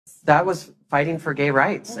that was fighting for gay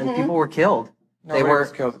rights, and people were killed. Nobody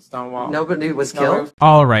was killed at Stonewall. Nobody was killed.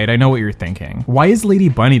 Alright, I know what you're thinking. Why is Lady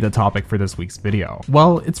Bunny the topic for this week's video?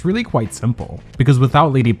 Well, it's really quite simple. Because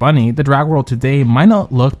without Lady Bunny, the drag world today might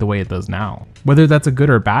not look the way it does now. Whether that's a good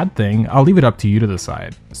or bad thing, I'll leave it up to you to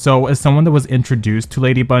decide. So, as someone that was introduced to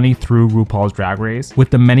Lady Bunny through RuPaul's Drag Race,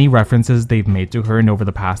 with the many references they've made to her in over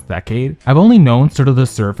the past decade, I've only known sort of the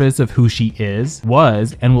surface of who she is,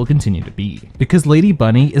 was, and will continue to be. Because Lady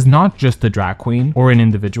Bunny is not just a drag queen or an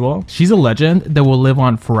individual, she's a legend that will live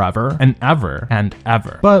on forever and ever and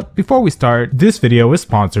ever. But before we start, this video is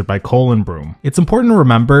sponsored by Colon Broom. It's important to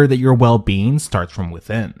remember that your well-being starts from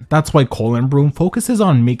within. That's why Colon Broom focuses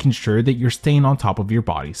on making sure that you're staying on top of your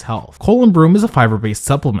body's health. Colon Broom is a fiber-based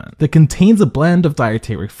supplement that contains a blend of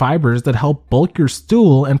dietary fibers that help bulk your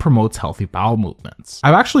stool and promotes healthy bowel movements.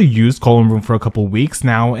 I've actually used Colon Broom for a couple weeks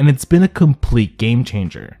now, and it's been a complete game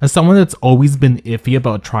changer. As someone that's always been iffy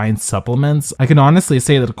about trying supplements, I can honestly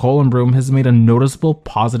say that Colon Broom has made a noticeable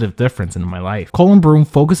positive difference in my life. Colon Broom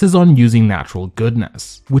focuses on using natural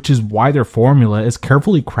goodness, which is why their formula is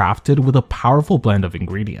carefully crafted with a powerful blend of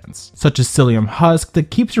ingredients, such as psyllium husk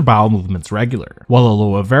that keeps your bowel movements regular, while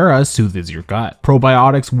aloe vera soothes your gut.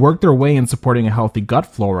 Probiotics work their way in supporting a healthy gut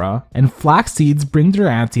flora, and flax seeds bring their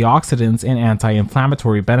antioxidants and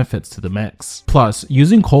anti-inflammatory benefits to the mix. Plus,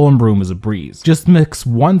 using Colon Broom is a breeze. Just mix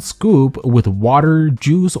 1 scoop with water,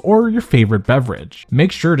 juice, or your favorite beverage.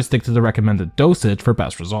 Make sure to stick to the recommended dosage for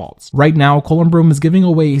best results. Right now, Colon Broom is giving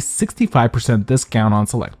away a 65% discount on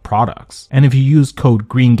select products, and if you use code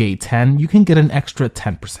GREENGAY10, you can get an extra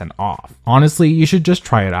 10% off. Honestly, you should just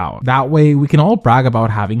try it out. That way, we can all brag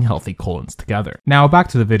about having healthy colons together. Now back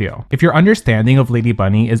to the video. If your understanding of Lady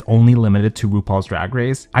Bunny is only limited to RuPaul's Drag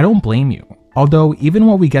Race, I don't blame you. Although, even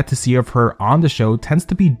what we get to see of her on the show tends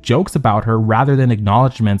to be jokes about her rather than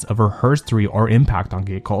acknowledgements of her history or impact on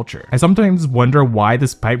gay culture. I sometimes wonder why,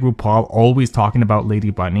 despite RuPaul always talking about Lady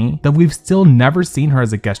Bunny, that we've still never seen her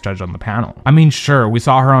as a guest judge on the panel. I mean, sure, we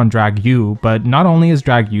saw her on Drag U, but not only is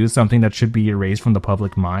Drag U something that should be erased from the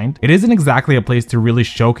public mind, it isn't exactly a place to really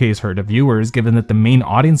showcase her to viewers, given that the main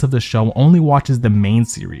audience of the show only watches the main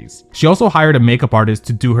series. She also hired a makeup artist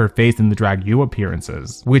to do her face in the Drag U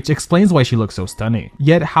appearances, which explains why she looks so stunning.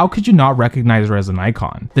 Yet, how could you not recognize her as an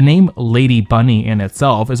icon? The name Lady Bunny in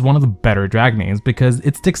itself is one of the better drag names because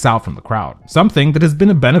it sticks out from the crowd. Something that has been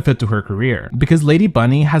a benefit to her career, because Lady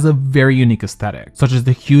Bunny has a very unique aesthetic, such as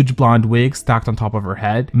the huge blonde wig stacked on top of her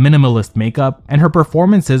head, minimalist makeup, and her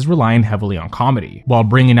performances relying heavily on comedy, while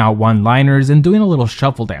bringing out one-liners and doing a little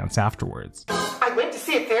shuffle dance afterwards. I went to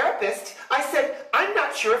see a therapist. I said, I'm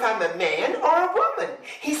not sure if I'm a man or a woman.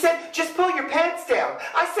 He said, just pull your pants down.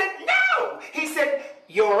 I said, no! He said,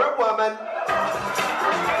 you're a woman.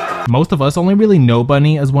 Most of us only really know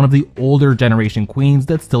Bunny as one of the older generation queens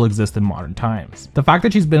that still exist in modern times. The fact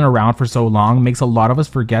that she's been around for so long makes a lot of us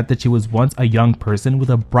forget that she was once a young person with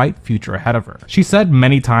a bright future ahead of her. She said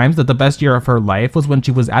many times that the best year of her life was when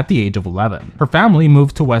she was at the age of 11. Her family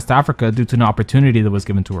moved to West Africa due to an opportunity that was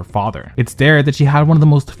given to her father. It's there that she had one of the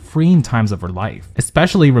most freeing times of her life,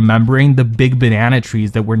 especially remembering the big banana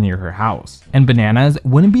trees that were near her house. And bananas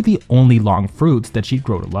wouldn't be the only long fruits that she'd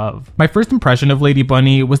grow to love. My first impression of Lady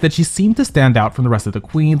Bunny was that she seemed to stand out from the rest of the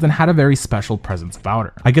queens and had a very special presence about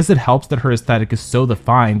her. I guess it helps that her aesthetic is so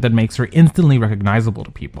defined that makes her instantly recognizable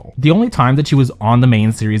to people. The only time that she was on the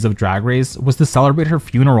main series of Drag Race was to celebrate her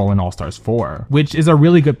funeral in All Stars 4, which is a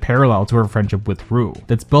really good parallel to her friendship with Ru,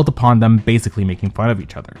 that's built upon them basically making fun of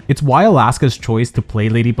each other. It's why Alaska's choice to play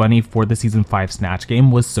Lady Bunny for the season 5 Snatch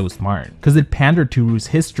Game was so smart, because it pandered to Ru's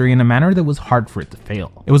history in a manner that was hard for it to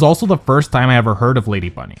fail. It was also the first time I ever heard of Lady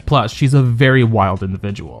Bunny. Plus, she's a very wild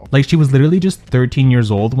individual. Like, she was literally just 13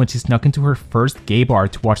 years old when she snuck into her first gay bar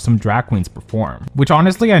to watch some drag queens perform, which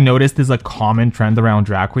honestly I noticed is a common trend around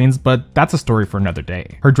drag queens, but that's a story for another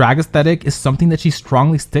day. Her drag aesthetic is something that she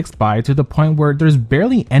strongly sticks by, to the point where there's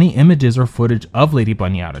barely any images or footage of Lady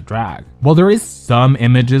Bunny out of drag. While there is some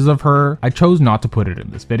images of her, I chose not to put it in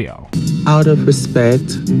this video. Out of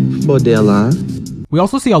respect for Della. We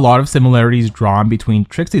also see a lot of similarities drawn between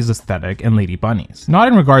Trixie's aesthetic and Lady Bunny's. Not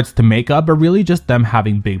in regards to makeup, but really just them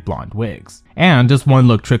having big blonde wigs. And just one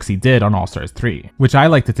look Trixie did on All Stars 3, which I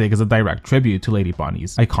like to take as a direct tribute to Lady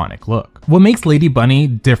Bunny's iconic look. What makes Lady Bunny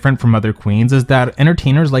different from other queens is that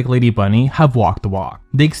entertainers like Lady Bunny have walked the walk.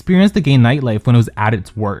 They experienced the gay nightlife when it was at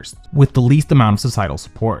its worst, with the least amount of societal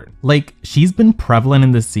support. Like, she's been prevalent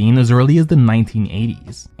in the scene as early as the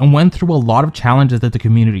 1980s, and went through a lot of challenges that the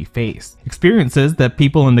community faced, experiences that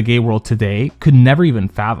people in the gay world today could never even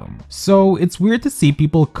fathom. So it's weird to see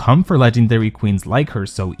people come for legendary queens like her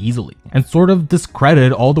so easily, and sort sort of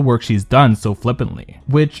discredit all the work she's done so flippantly,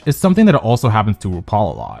 which is something that also happens to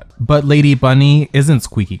RuPaul a lot. But Lady Bunny isn't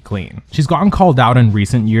squeaky clean. She's gotten called out in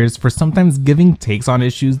recent years for sometimes giving takes on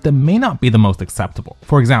issues that may not be the most acceptable.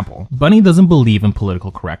 For example, Bunny doesn't believe in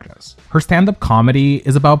political correctness. Her stand-up comedy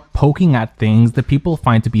is about poking at things that people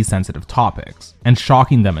find to be sensitive topics and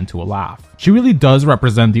shocking them into a laugh. She really does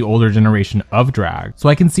represent the older generation of drag, so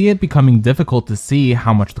I can see it becoming difficult to see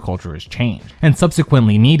how much the culture has changed, and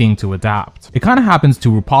subsequently needing to adapt. It kind of happens to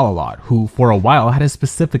RuPaul a lot, who for a while had a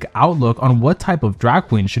specific outlook on what type of drag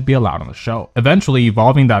queen should be allowed on the show, eventually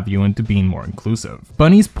evolving that view into being more inclusive.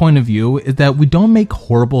 Bunny's point of view is that we don't make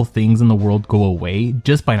horrible things in the world go away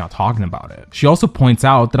just by not talking about it. She also points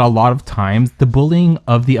out that a lot of times the bullying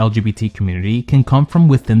of the LGBT community can come from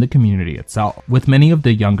within the community itself, with many of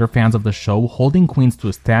the younger fans of the show holding queens to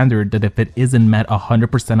a standard that if it isn't met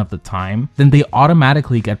 100% of the time, then they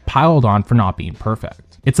automatically get piled on for not being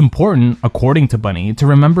perfect. It's important, according to Bunny, to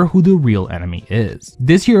remember who the real enemy is.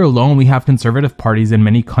 This year alone, we have conservative parties in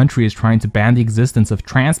many countries trying to ban the existence of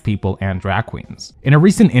trans people and drag queens. In a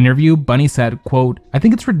recent interview, Bunny said, quote, "I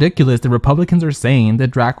think it's ridiculous that Republicans are saying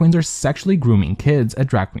that drag queens are sexually grooming kids at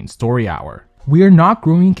Drag Queen Story Hour. We are not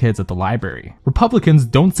grooming kids at the library. Republicans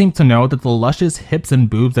don't seem to know that the luscious hips and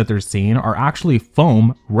boobs that they're seeing are actually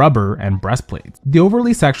foam, rubber, and breastplates. The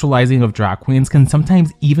overly sexualizing of drag queens can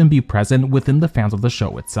sometimes even be present within the fans of the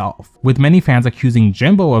show itself, with many fans accusing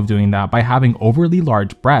Jimbo of doing that by having overly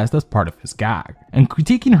large breasts as part of his gag, and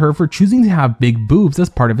critiquing her for choosing to have big boobs as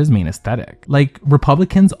part of his main aesthetic. Like,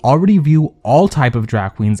 Republicans already view all type of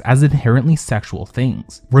drag queens as inherently sexual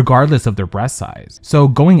things, regardless of their breast size. So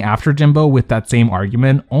going after Jimbo with that same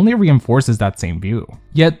argument only reinforces that same view.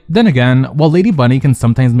 Yet, then again, while Lady Bunny can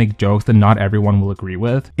sometimes make jokes that not everyone will agree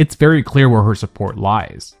with, it's very clear where her support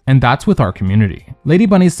lies, and that's with our community. Lady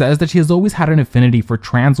Bunny says that she has always had an affinity for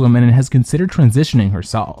trans women and has considered transitioning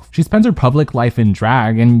herself. She spends her public life in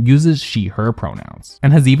drag and uses she/her pronouns,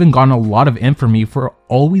 and has even gotten a lot of infamy for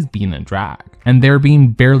always being in drag, and there being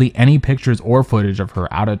barely any pictures or footage of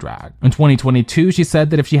her out of drag. In 2022, she said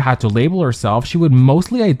that if she had to label herself, she would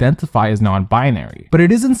mostly identify as non-binary, but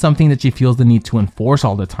it isn't something that she feels the need to enforce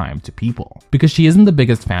all the time to people, because she isn't the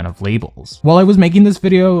biggest fan of labels. While I was making this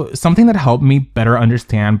video, something that helped me better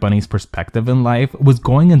understand Bunny's perspective in life was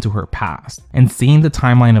going into her past, and seeing the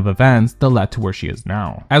timeline of events that led to where she is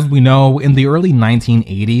now. As we know, in the early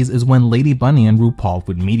 1980s is when Lady Bunny and RuPaul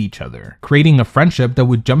would meet each other, creating a friendship that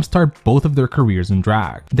would jumpstart both of their careers in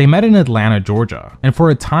drag. They met in Atlanta, Georgia, and for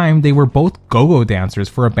a time they were both go-go dancers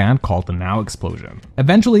for a band called the Now Explosion.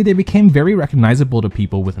 Eventually they became very recognizable to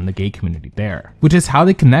people within the gay community there, which is how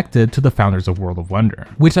they connected to the founders of World of Wonder,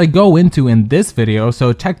 which I go into in this video,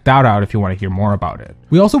 so check that out if you want to hear more about it.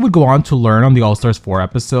 We also would go on to learn on the All Stars 4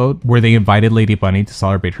 episode, where they invited Lady Bunny to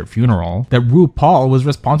celebrate her funeral, that RuPaul was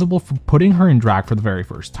responsible for putting her in drag for the very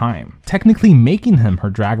first time, technically making him her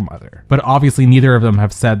drag mother. But obviously neither of them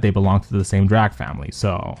have said they belong to the same drag family,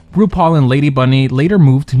 so. RuPaul and Lady Bunny later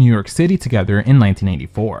moved to New York City together in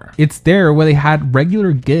 1984. It's there where they had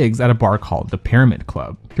regular gigs at a bar called the Pyramid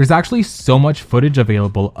Club. There's actually so much footage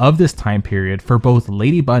available of this time period for both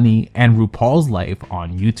Lady Bunny and RuPaul's life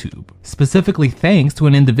on YouTube, specifically thanks to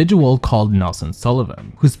an individual called Nelson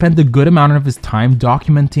Sullivan, who spent a good amount of his time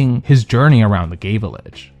documenting his journey around the gay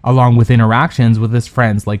village, along with interactions with his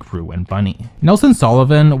friends like Ru and Bunny. Nelson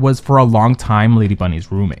Sullivan was for a long time Lady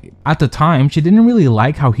Bunny's roommate. At the time, she didn't really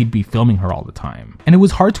like how he'd be filming her all the time, and it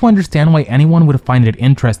was hard to understand why anyone would find it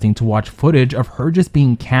interesting to watch footage of her just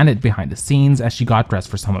being candid behind the scenes as she got dressed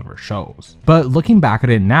for some of her shows. But looking back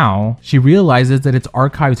at it now, she realizes that it's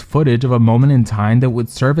archived footage of a moment in time that would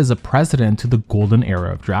serve as a precedent to the golden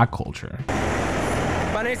era of drag culture.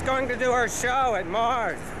 Bunny's going to do her show at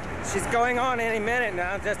Mars. She's going on any minute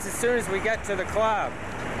now, just as soon as we get to the club.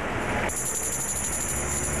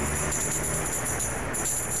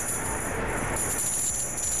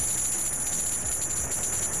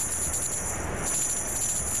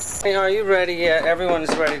 Hey, are you ready yet?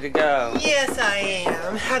 Everyone's ready to go. Yes, I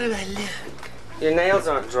am. How do I look? Your nails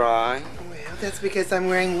aren't dry. Well, that's because I'm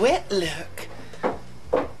wearing wet look.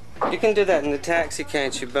 You can do that in the taxi,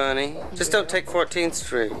 can't you, Bunny? Just don't take 14th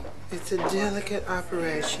Street. It's a delicate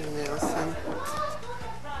operation, Nelson,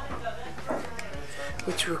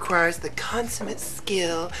 which requires the consummate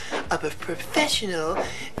skill of a professional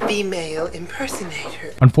female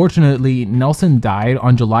impersonator. Unfortunately, Nelson died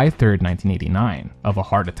on July 3rd, 1989, of a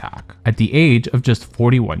heart attack, at the age of just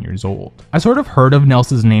 41 years old. I sort of heard of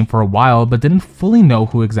Nelson's name for a while, but didn't fully know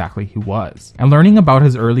who exactly he was. And learning about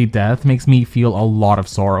his early death makes me feel a lot of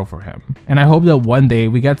sorrow for him. And I hope that one day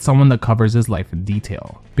we get someone that covers his life in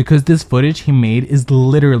detail, because this footage he made is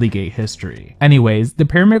literally gay history. Anyways, the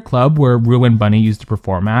Pyramid Club where Rue and Bunny used to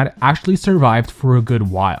perform at actually survived for a good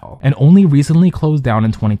while, and only recently closed down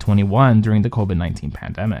in 2021 during the COVID-19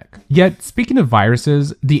 pandemic. Yet, speaking of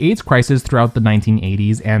viruses, the AIDS crisis throughout the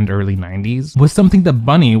 1980s and early 90s was something that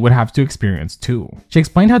Bunny would have to experience too. She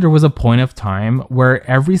explained how there was a point of time where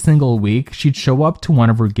every single week she'd show up to one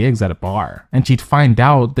of her gigs at a bar, and she'd find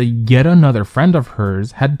out that yet another friend of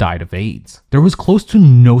hers had died of AIDS. There was close to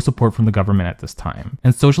no support from the government at this time,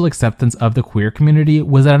 and social acceptance of the queer community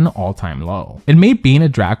was at an all-time low. It made being a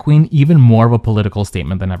drag queen even more of a political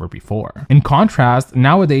statement than ever before. In contrast,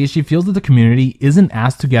 nowadays she feels that the community isn't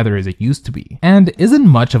as together as it used to be, and isn't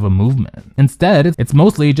much of a movement. Instead, it's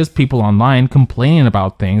mostly just people online complaining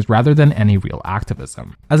about things rather than any real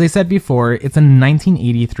activism. As I said before, it's in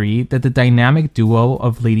 1983 that the dynamic duo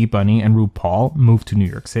of Lady Bunny and RuPaul moved to New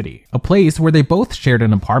York City, a place where they both shared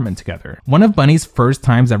an apartment together. One of Bunny's first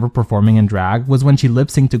times ever performing in drag was when she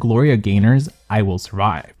lip-synced to Gloria Gaynor's I Will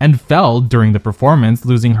Survive, and fell during the performance,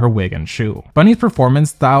 losing her wig and shoe. Bunny's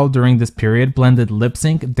performance style during this period blended lip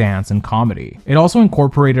sync, dance, and comedy. It also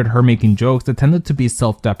incorporated her making jokes that tended to be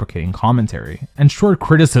self-deprecating commentary, and short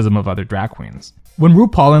criticism of other drag queens. When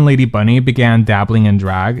RuPaul and Lady Bunny began dabbling in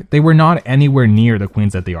drag, they were not anywhere near the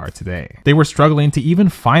queens that they are today. They were struggling to even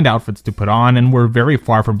find outfits to put on and were very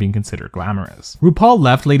far from being considered glamorous. RuPaul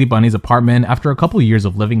left Lady Bunny's apartment after a couple years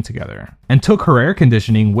of living together, and took her air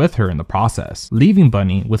conditioning with her in the process, leaving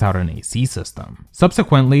Bunny without an AC system.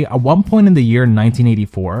 Subsequently, at one point in the year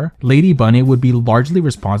 1984, Lady Bunny would be largely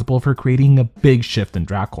responsible for creating a big shift in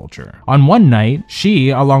drag culture. On one night, she,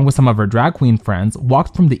 along with some of her drag queen friends,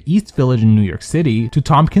 walked from the East Village in New York City to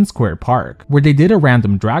Tompkins Square Park, where they did a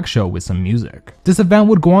random drag show with some music. This event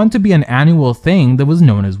would go on to be an annual thing that was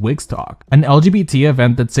known as Wigstock, an LGBT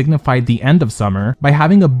event that signified the end of summer by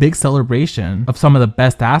having a big celebration of some of the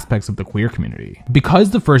best aspects of the queer community. Because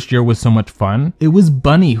the first year was so much fun, it was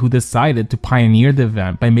Bunny who decided to pioneer the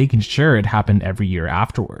event by making sure it happened every year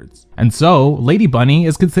afterwards. And so, Lady Bunny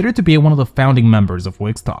is considered to be one of the founding members of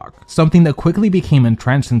Wigstock, something that quickly became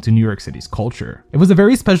entrenched into New York City's culture. It was a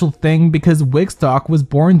very special thing because Wigstock was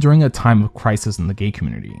born during a time of crisis in the gay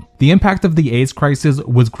community. The impact of the AIDS crisis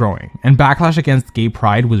was growing, and backlash against gay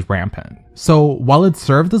pride was rampant. So while it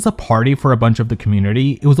served as a party for a bunch of the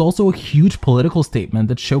community, it was also a huge political statement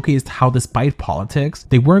that showcased how despite politics,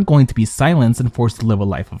 they weren't going to be silenced and forced to live a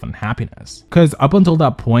life of unhappiness. Because up until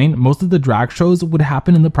that point, most of the drag shows would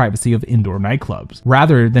happen in the privacy of indoor nightclubs,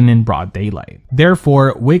 rather than in broad daylight.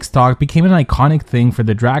 Therefore, Wigstock became an iconic thing for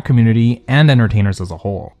the drag community and entertainers as a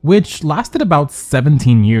whole, which lasted about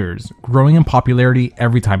 17 years, growing in popularity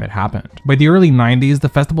every time it happened. By the early 90s, the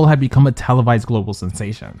festival had become a televised global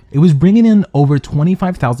sensation. It was bringing in over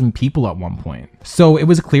 25,000 people at one point. So it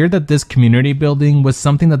was clear that this community building was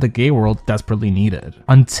something that the gay world desperately needed.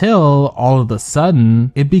 Until all of a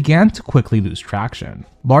sudden, it began to quickly lose traction,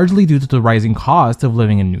 largely due to the rising cost of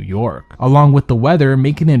living in New York, along with the weather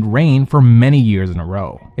making it rain for many years in a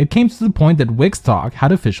row. It came to the point that Wigstock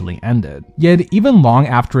had officially ended. Yet even long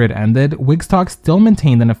after it ended, Wigstock still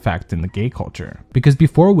maintained an effect in the gay culture, because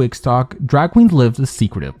before Wigstock, drag queens lived a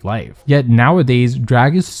secretive life. Yet nowadays,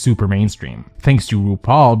 drag is super mainstream, thanks to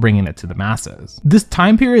RuPaul bringing it to the masses. This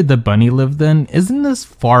time period that Bunny lived in isn't as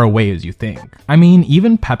far away as you think. I mean,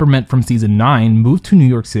 even Peppermint from season 9 moved to New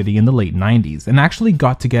York City in the late 90s and actually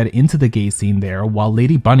got to get into the gay scene there while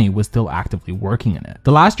Lady Bunny was still actively working in it.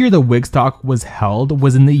 The last year that Wigstock was held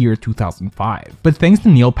was in the year 2005, but thanks to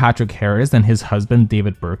Neil Patrick Harris and his husband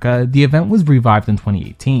David Burka, the event was revived in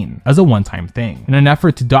 2018 as a one-time thing, in an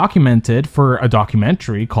effort to document it for a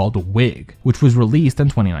documentary called Wig, which was released in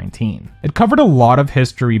 2019. It covered a lot of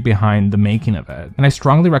history behind the making of it, and I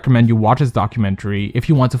strongly recommend you watch this documentary if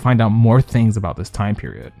you want to find out more things about this time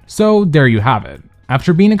period. So there you have it.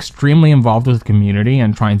 After being extremely involved with the community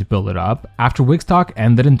and trying to build it up, after Wigstock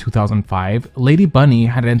ended in 2005, Lady Bunny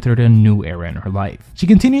had entered a new era in her life. She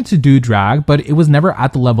continued to do drag, but it was never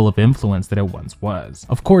at the level of influence that it once was.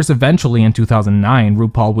 Of course, eventually in 2009,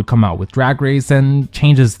 RuPaul would come out with Drag Race and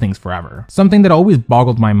changes things forever. Something that always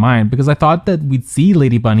boggled my mind because I thought that we'd see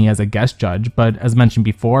Lady Bunny as a guest judge, but as mentioned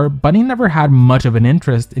before, Bunny never had much of an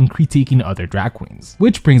interest in critiquing other drag queens.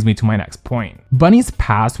 Which brings me to my next point. Bunny's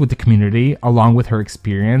past with the community, along with her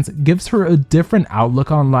experience gives her a different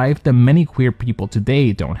outlook on life that many queer people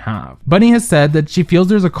today don't have. Bunny has said that she feels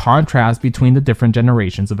there's a contrast between the different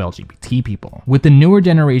generations of LGBT people, with the newer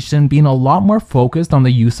generation being a lot more focused on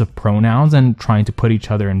the use of pronouns and trying to put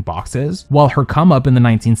each other in boxes, while her come up in the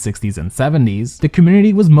 1960s and 70s, the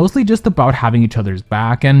community was mostly just about having each other's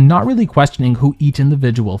back and not really questioning who each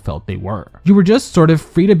individual felt they were. You were just sort of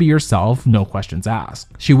free to be yourself, no questions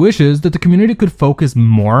asked. She wishes that the community could focus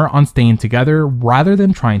more on staying together rather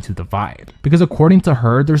than trying to divide, because according to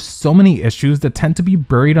her, there's so many issues that tend to be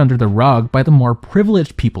buried under the rug by the more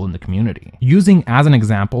privileged people in the community. Using as an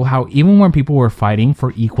example how even when people were fighting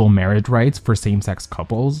for equal marriage rights for same-sex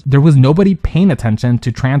couples, there was nobody paying attention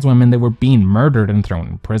to trans women that were being murdered and thrown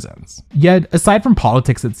in prisons. Yet, aside from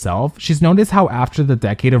politics itself, she's noticed how after the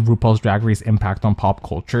decade of RuPaul's Drag Race impact on pop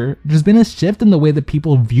culture, there's been a shift in the way that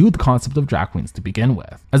people view the concept of drag queens to begin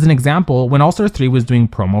with. As an example, when All Stars 3 was doing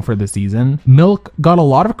promo for the season, Milk got a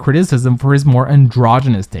lot of criticism for his more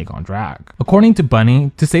androgynous take on drag. According to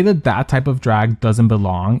Bunny, to say that that type of drag doesn't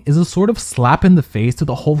belong is a sort of slap in the face to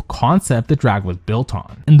the whole concept that drag was built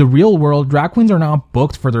on. In the real world, drag queens are not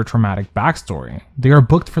booked for their traumatic backstory, they are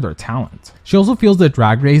booked for their talent. She also feels that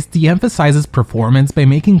Drag Race de-emphasizes performance by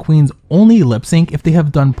making queens only lip sync if they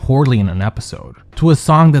have done poorly in an episode, to a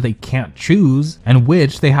song that they can't choose and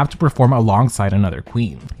which they have to perform alongside another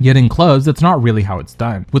queen. Yet in clubs, that's not really how it's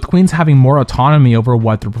done, with queens having more autonomy over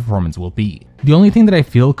what their performance will be. The only thing that I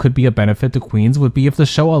feel could be a benefit to queens would be if the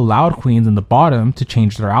show allowed queens in the bottom to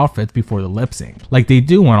change their outfits before the lip sync, like they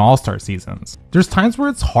do on All-Star seasons. There's times where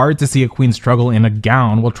it's hard to see a queen struggle in a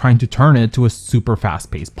gown while trying to turn it to a super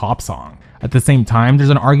fast-paced pop song. At the same time, there's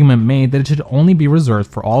an argument made that it should only be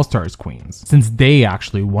reserved for All-Stars queens, since they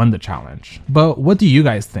actually won the challenge. But what do you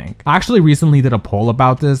guys think? I actually recently did a poll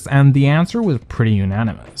about this, and the answer was pretty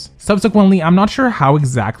unanimous. Subsequently, I'm not sure how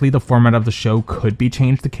exactly the format of the show could be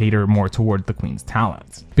changed to cater more toward the queen's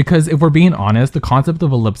talents. Because if we're being honest, the concept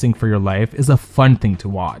of a lip sync for your life is a fun thing to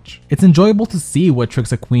watch. It's enjoyable to see what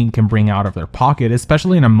tricks a queen can bring out of their pocket,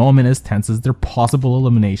 especially in a moment as tense as their possible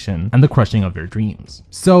elimination and the crushing of their dreams.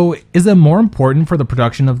 So, is it more important for the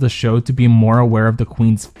production of the show to be more aware of the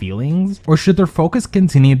queen's feelings, or should their focus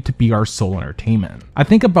continue to be our sole entertainment? I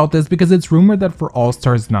think about this because it's rumored that for All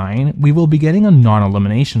Stars 9, we will be getting a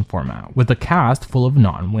non-elimination format with a cast full of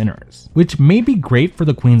non-winners, which may be great for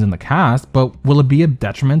the queens in the cast, but will it be a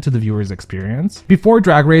detriment to the viewer's experience? Before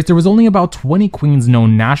Drag Race, there was only about 20 queens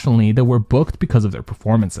known nationally that were booked because of their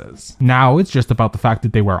performances. Now it's just about the fact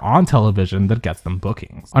that they were on television that gets them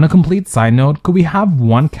bookings. On a complete side note, could we have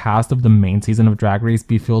one cast of the main season of Drag Race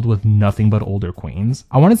be filled with nothing but older queens?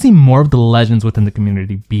 I want to see more of the legends within the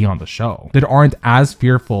community be on the show that aren't as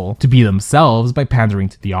fearful to be themselves by pandering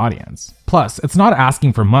to the audience. Plus, it's not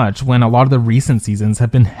asking for much when a lot of the recent seasons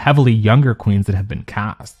have been heavily younger queens that have been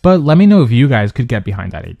cast. But let me know if you guys could get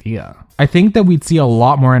behind that idea. I think that we'd see a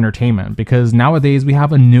lot more entertainment because nowadays we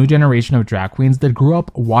have a new generation of drag queens that grew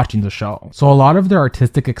up watching the show. So a lot of their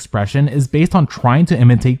artistic expression is based on trying to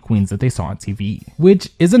imitate queens that they saw on TV,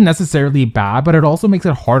 which isn't necessarily bad, but it also makes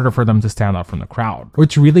it harder for them to stand out from the crowd or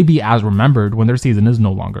to really be as remembered when their season is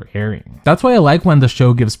no longer airing. That's why I like when the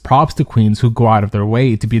show gives props to queens who go out of their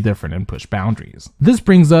way to be different and push boundaries. This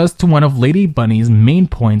brings us to one of Lady Bunny's main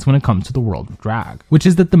points when it comes to the world of drag, which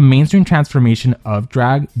is that the mainstream transformation of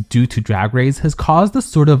drag due to Drag Race has caused a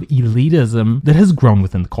sort of elitism that has grown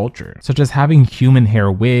within the culture, such as having human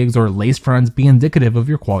hair wigs or lace fronts be indicative of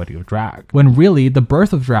your quality of drag, when really the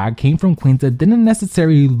birth of drag came from queens that didn't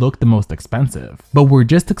necessarily look the most expensive, but were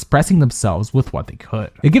just expressing themselves with what they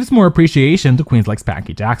could. It gives more appreciation to queens like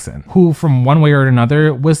Spanky Jackson, who from one way or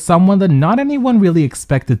another was someone that not anyone really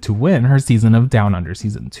expected to win her season of Down Under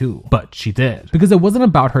season 2, but she did, because it wasn't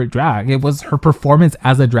about her drag, it was her performance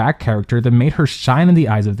as a drag character that made her shine in the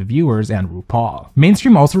eyes of the viewers and RuPaul.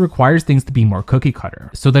 Mainstream also requires things to be more cookie cutter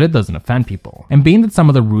so that it doesn't offend people, and being that some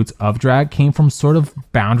of the roots of drag came from sort of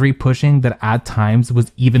boundary pushing that at times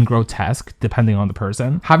was even grotesque depending on the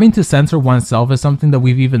person, having to censor oneself is something that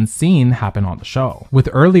we've even seen happen on the show, with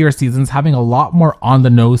earlier seasons having a lot more on the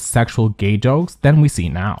nose sexual gay jokes than we see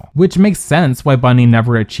now, which makes sense why Bunny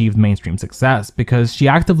never achieved mainstream success, because she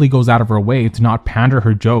actively goes out of her way to not pander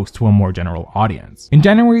her jokes to a more general audience. In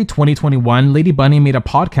January 2021, Lady Bunny made a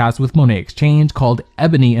podcast with Monet Exchange called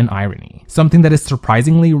Ebony and Irony, something that is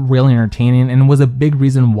surprisingly really entertaining and was a big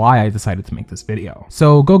reason why I decided to make this video.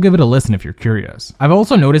 So go give it a listen if you're curious. I've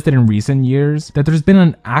also noticed that in recent years that there's been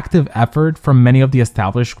an active active effort from many of the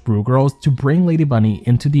established Ru girls to bring Lady Bunny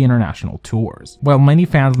into the international tours. While many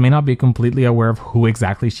fans may not be completely aware of who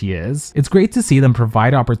exactly she is, it's great to see them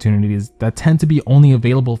provide opportunities that tend to be only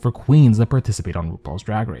available for queens that participate on RuPaul's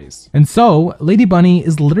Drag Race. And so, Lady Bunny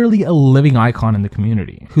is literally a living icon in the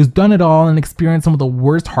community, who's done it all and experienced some of the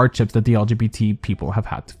worst hardships that the LGBT people have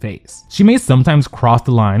had to face. She may sometimes cross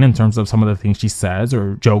the line in terms of some of the things she says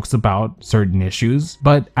or jokes about certain issues,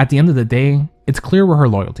 but at the end of the day, it's clear where her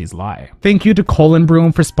loyalties lie. Thank you to Colin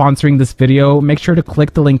Broom for sponsoring this video. Make sure to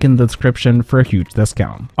click the link in the description for a huge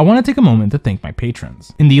discount. I want to take a moment to thank my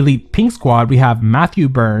patrons. In the Elite Pink Squad, we have Matthew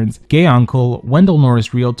Burns, Gay Uncle, Wendell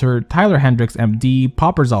Norris Realtor, Tyler Hendricks MD,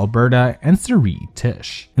 Poppers Alberta, and Sari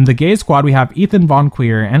Tish. In the Gay Squad, we have Ethan Von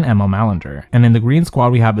Queer and Emma Mallender. And in the Green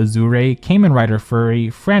Squad, we have Azure, Cayman Rider Furry,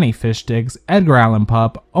 Franny Fishsticks, Edgar Allan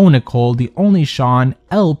Pup, O Nicole, The Only Sean,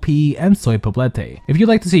 LP, and Soy Poblete. If you'd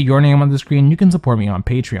like to see your name on the screen, you can support me on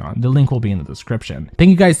Patreon. The link will be in the description. Thank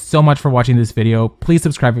you guys so much for watching this video. Please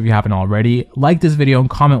subscribe if you haven't already, like this video and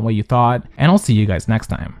comment what you thought, and I'll see you guys next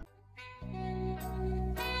time.